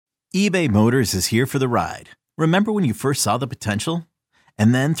eBay Motors is here for the ride. Remember when you first saw the potential?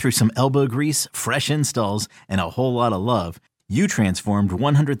 And then through some elbow grease, fresh installs, and a whole lot of love, you transformed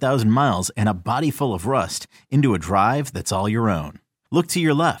 100,000 miles and a body full of rust into a drive that's all your own. Look to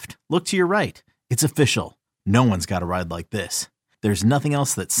your left. Look to your right. It's official. No one's got a ride like this. There's nothing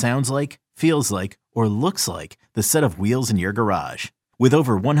else that sounds like, feels like, or looks like the set of wheels in your garage. With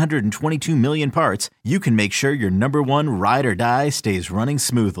over 122 million parts, you can make sure your number one ride or die stays running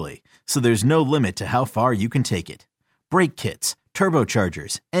smoothly. So there's no limit to how far you can take it. Brake kits,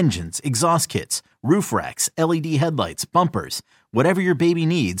 turbochargers, engines, exhaust kits, roof racks, LED headlights, bumpers, whatever your baby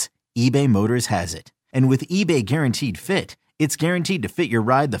needs, eBay Motors has it. And with eBay Guaranteed Fit, it's guaranteed to fit your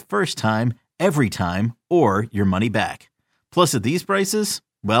ride the first time, every time, or your money back. Plus at these prices,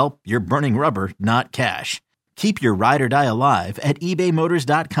 well, you're burning rubber, not cash. Keep your ride or die alive at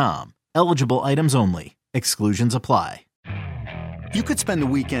ebaymotors.com. Eligible items only. Exclusions apply. You could spend the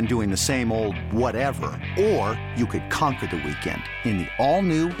weekend doing the same old whatever, or you could conquer the weekend in the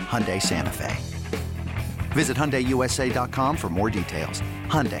all-new Hyundai Santa Fe. Visit HyundaiUSA.com for more details.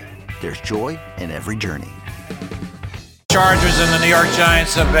 Hyundai, there's joy in every journey. Chargers and the New York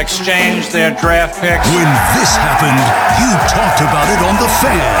Giants have exchanged their draft picks. When this happened, you talked about it on The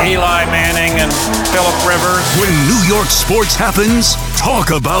Fan. Eli Manning and Phillip Rivers. When New York sports happens,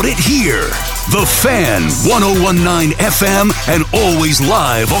 talk about it here. The Fan, 101.9 FM, and always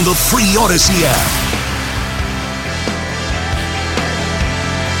live on the free Odyssey app.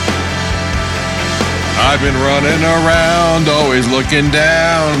 I've been running around, always looking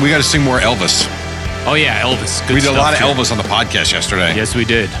down. We got to sing more Elvis. Oh, yeah, Elvis. Good we did a lot of too. Elvis on the podcast yesterday. Yes, we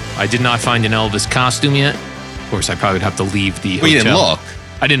did. I did not find an Elvis costume yet. Of course, I probably would have to leave the hotel. Well, you didn't look.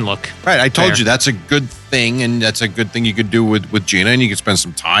 I didn't look. Right, I told you that's a good thing, and that's a good thing you could do with Gina, and you could spend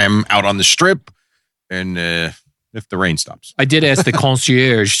some time out on the strip, and if the rain stops. I did ask the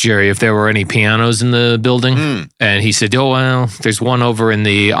concierge, Jerry, if there were any pianos in the building, and he said, oh, well, there's one over in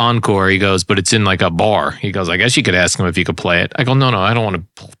the Encore. He goes, but it's in like a bar. He goes, I guess you could ask him if he could play it. I go, no, I don't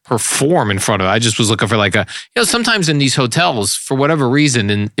want to perform in front of it. I just was looking for like sometimes in these hotels, for whatever reason,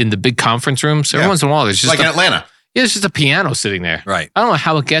 in the big conference rooms, every once in a while, there's just like in Atlanta. Yeah, it's just a piano sitting there. Right. I don't know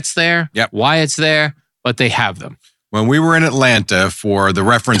how it gets there, why it's there, but they have them. When we were in Atlanta, for the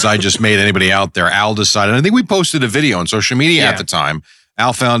reference I just made, anybody out there, Al decided, I think we posted a video on social media at the time.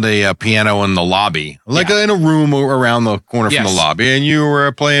 Al found a piano in the lobby, in a room around the corner from the lobby, and you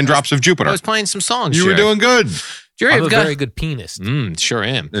were playing Drops of Jupiter. I was playing some songs, You were doing good. Jerry, I'm a very good pianist. Sure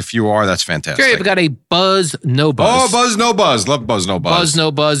am. If you are, that's fantastic. Jerry, I've got a Buzz No Buzz. Oh, Buzz No Buzz. Love Buzz No Buzz. Buzz No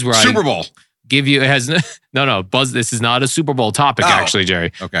Buzz, right? Super Bowl. Give you, it has no Buzz. This is not a Super Bowl topic, actually,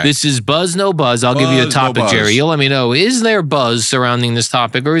 Jerry. Okay. This is Buzz No Buzz. I'll give you a topic, Jerry. You'll let me know. Is there buzz surrounding this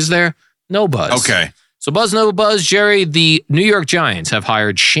topic, or is there no buzz? Okay. So Buzz No Buzz, Jerry. The New York Giants have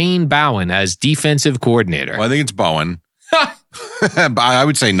hired Shane Bowen as defensive coordinator. Well, I think it's Bowen. I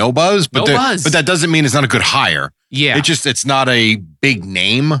would say no buzz, but but that doesn't mean it's not a good hire. Yeah. It's not a big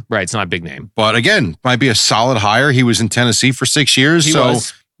name. Right. It's not a big name. But again, might be a solid hire. He was in Tennessee for 6 years. He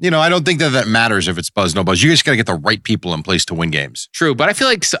was. I don't think that matters if it's buzz, no buzz. You just got to get the right people in place to win games. True. But I feel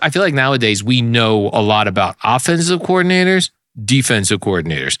like nowadays we know a lot about offensive coordinators, defensive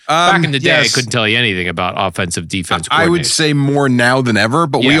coordinators. Back in the day, I couldn't tell you anything about offensive defense coordinators. I would say more now than ever,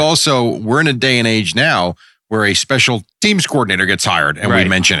 but we're in a day and age now where a special teams coordinator gets hired and we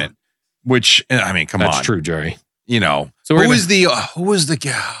mention it, which, I mean, come on. That's true, Jerry. So who was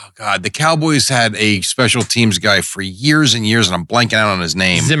the Cowboys had a special teams guy for years and years, and I'm blanking out on his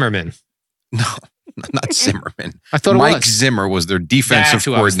name. Zimmerman. No, not Zimmerman. I thought Mike Zimmer was their defensive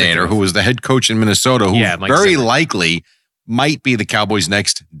coordinator, who was the head coach in Minnesota, who very likely might be the Cowboys'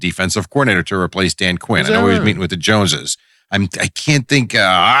 next defensive coordinator to replace Dan Quinn. I know he was meeting with the Joneses. I can't think. He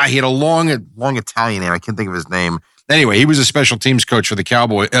had a long Italian name. I can't think of his name. Anyway, he was a special teams coach for the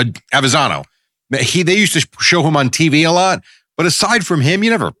Cowboys. Avisano. They used to show him on TV a lot, but aside from him, you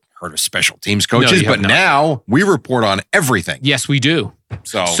never heard of special teams coaches. But now we report on everything. Yes, we do.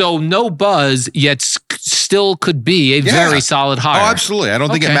 So no buzz, yet still could be a very solid hire. Oh, absolutely. I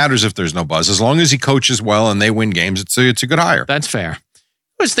don't think it matters if there's no buzz. As long as he coaches well and they win games, it's a good hire. That's fair.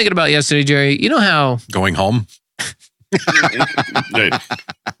 I was thinking about yesterday, Jerry. You know how going home. Do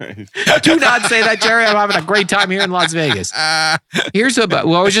not say that, Jerry. I'm having a great time here in Las Vegas. I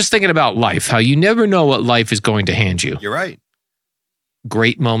was just thinking about life, how you never know what life is going to hand you. You're right.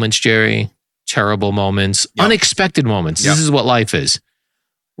 Great moments, Jerry. Terrible moments. Unexpected moments. This is what life is.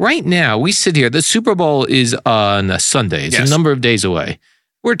 Right now, we sit here. The Super Bowl is on a Sunday. It's a number of days away.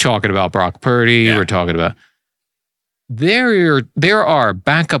 We're talking about Brock Purdy. We're talking about... There are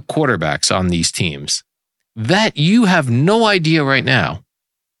backup quarterbacks on these teams that you have no idea right now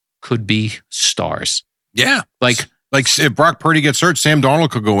could be stars. Yeah. Like if Brock Purdy gets hurt, Sam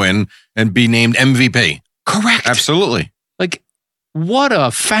Darnold could go in and be named MVP. Correct. Absolutely. Like, what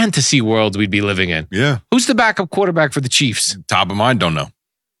a fantasy world we'd be living in. Yeah. Who's the backup quarterback for the Chiefs? Top of mind, don't know.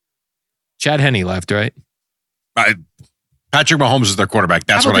 Chad Henne left, right? Patrick Mahomes is their quarterback.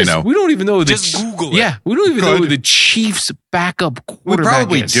 That's what I know. We don't even know. Just Google it. Yeah, we don't even know who the Chiefs' backup quarterback We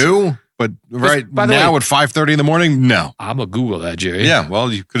probably is. do, but right by the now way, at 5:30 in the morning, no. I'm going to Google that, Jerry. Yeah,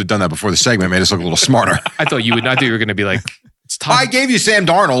 well, you could have done that before the segment. Made us look a little smarter. I thought you were going to be like, it's Todd. I gave you Sam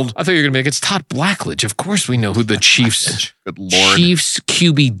Darnold. I thought you were going to be like, it's Todd Blackledge. Of course we know who the Chiefs. Good Lord. Chiefs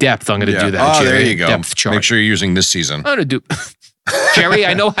QB depth. I'm going to do that, Oh, Jerry. there you go. Depth chart. Make sure you're using this season. I'm going to do... Jerry,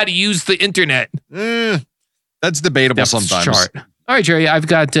 I know how to use the internet. That's debatable Depth sometimes. Chart. All right, Jerry, I've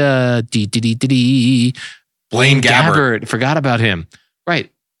got Blaine Gabbert. Forgot about him.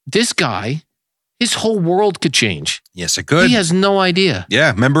 Right. This guy, his whole world could change. Yes, it could. He has no idea.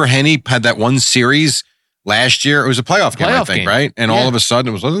 Yeah. Remember Henne had that one series last year? It was a playoff game, I think, right? And all of a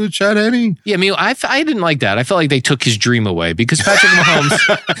sudden it was, Chad Henne. Yeah, I mean, I didn't like that. I felt like they took his dream away because Patrick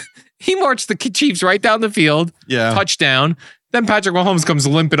Mahomes, he marched the Chiefs right down the field. Yeah. Touchdown. Then Patrick Mahomes comes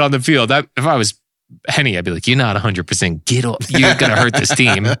limping on the field. If I was Henne, I'd be like, you're not 100%. Get off. You're going to hurt this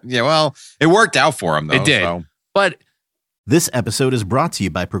team. Yeah, well, it worked out for him, though. It did. So. But This episode is brought to you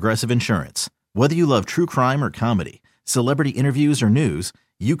by Progressive Insurance. Whether you love true crime or comedy, celebrity interviews or news,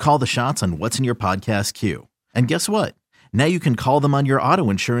 you call the shots on what's in your podcast queue. And guess what? Now you can call them on your auto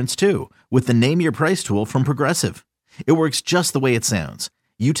insurance too with the Name Your Price tool from Progressive. It works just the way it sounds.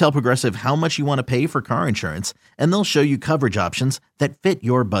 You tell Progressive how much you want to pay for car insurance, and they'll show you coverage options that fit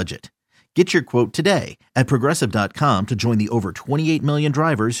your budget. Get your quote today at Progressive.com to join the over 28 million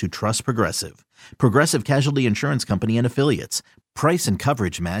drivers who trust Progressive. Progressive Casualty Insurance Company and Affiliates. Price and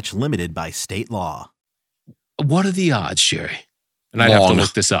coverage match limited by state law. what are the odds, Jerry? And I'd have to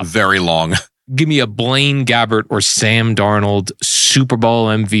look this up. Very long. Give me a Blaine Gabbert or Sam Darnold Super Bowl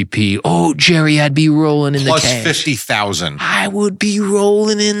MVP. Oh, Jerry, I'd be rolling in Plus the cash. 50,000. I would be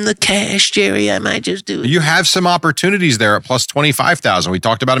rolling in the cash, Jerry. I might just do it. You have some opportunities there at plus 25,000. We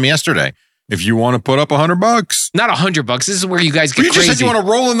talked about them yesterday. If you want to put up $100. Not $100. This is where you guys get you crazy. just said you want to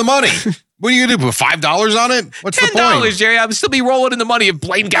roll in the money. What are you going to do? Put $5 on it? What's the point? $10, Jerry. I'd still be rolling in the money if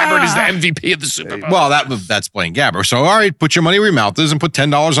Blaine Gabbert is the MVP of the Super Bowl. Well, that's Blaine Gabbert. So, all right, put your money where your mouth is and put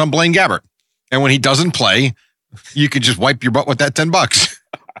 $10 on Blaine Gabbert. And when he doesn't play, you could just wipe your butt with that $10.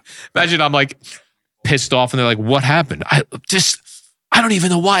 Imagine I'm like pissed off and they're like, what happened? I don't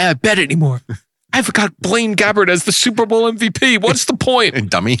even know why I bet anymore. I forgot Blaine Gabbert as the Super Bowl MVP. What's the point?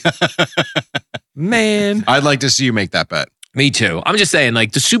 Dummy. Man. I'd like to see you make that bet. Me too. I'm just saying,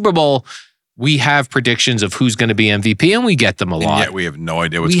 like the Super Bowl, we have predictions of who's going to be MVP and we get them a lot. And yet we have no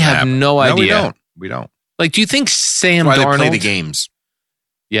idea what's going to happen. We have no idea. No, we don't. Like, do you think Sam That's why Darnold... they play the games.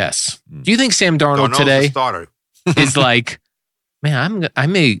 Yes. Do you think Sam Darnold today is like, man, I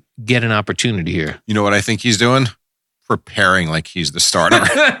may get an opportunity here? You know what I think he's doing? Preparing like he's the starter.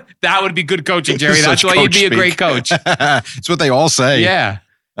 That would be good coaching, Jerry. That's why you'd be a great coach. It's what they all say. Yeah.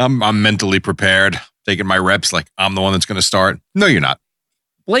 I'm mentally prepared, taking my reps like I'm the one that's going to start. No, you're not.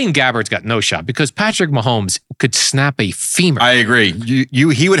 Blaine Gabbert's got no shot because Patrick Mahomes could snap a femur. I agree.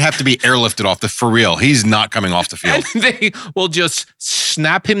 He would have to be airlifted off for real. He's not coming off the field. And they will just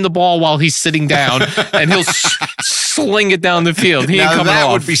snap him the ball while he's sitting down, and he'll sling it down the field. He ain't coming that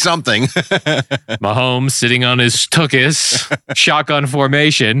off. Would be something. Mahomes sitting on his tuchus, shotgun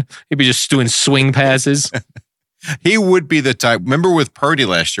formation. He'd be just doing swing passes. He would be the type. Remember with Purdy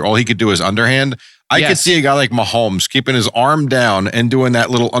last year, all he could do is underhand. I could see a guy like Mahomes keeping his arm down and doing that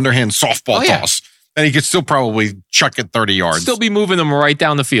little underhand softball toss. And he could still probably chuck it 30 yards. Still be moving them right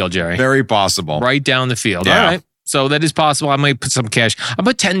down the field, Jerry. Very possible. Right down the field. Yeah. All right. So that is possible. I might put some cash. I'll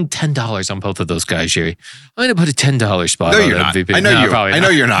put $10 on both of those guys, Jerry. I'm going to put a $10 spot on you're not. MVP. I know you. Probably I know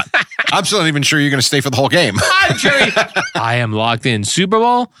you're not. I'm still not even sure you're going to stay for the whole game. Jerry, I am locked in. Super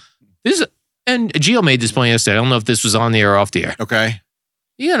Bowl. And Gio made this point yesterday. I don't know if this was on the air or off the air. Okay.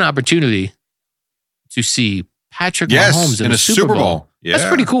 You got an opportunity to see Patrick Mahomes in a Super Bowl. Yeah. That's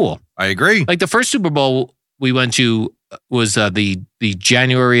pretty cool. I agree. Like the first Super Bowl we went to was the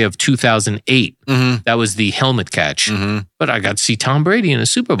January of 2008. Mm-hmm. That was the helmet catch. Mm-hmm. But I got to see Tom Brady in a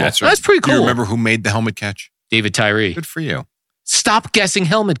Super Bowl. That's right. That's pretty cool. Do you remember who made the helmet catch? David Tyree. Good for you. Stop guessing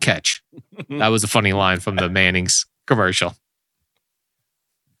helmet catch. That was a funny line from the Mannings commercial.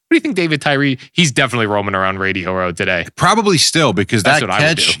 What do you think David Tyree, he's definitely roaming around Radio Row today. Probably still, because That's that what I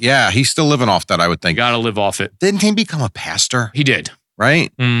would catch, do. he's still living off that, I would think. You got to live off it. Didn't he become a pastor? He did.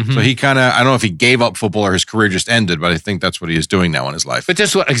 right? Mm-hmm. So he kind of, I don't know if he gave up football or his career just ended, but I think that's what he is doing now in his life. But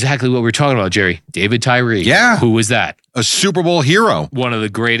that's exactly what we're talking about, Jerry. David Tyree. Yeah. Who was that? A Super Bowl hero. One of the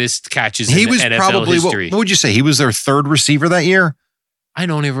greatest catches in NFL probably, history. What would you say? He was their third receiver that year? I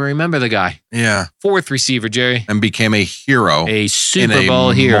don't even remember the guy. Yeah. Fourth receiver, Jerry. And became a hero. A Super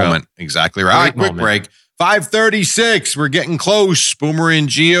Bowl hero. Moment. Exactly right. All right, quick break. 5:36. We're getting close. Boomer and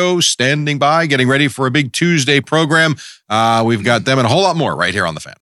Gio standing by, getting ready for a big Tuesday program. We've got them and a whole lot more right here on The Fan.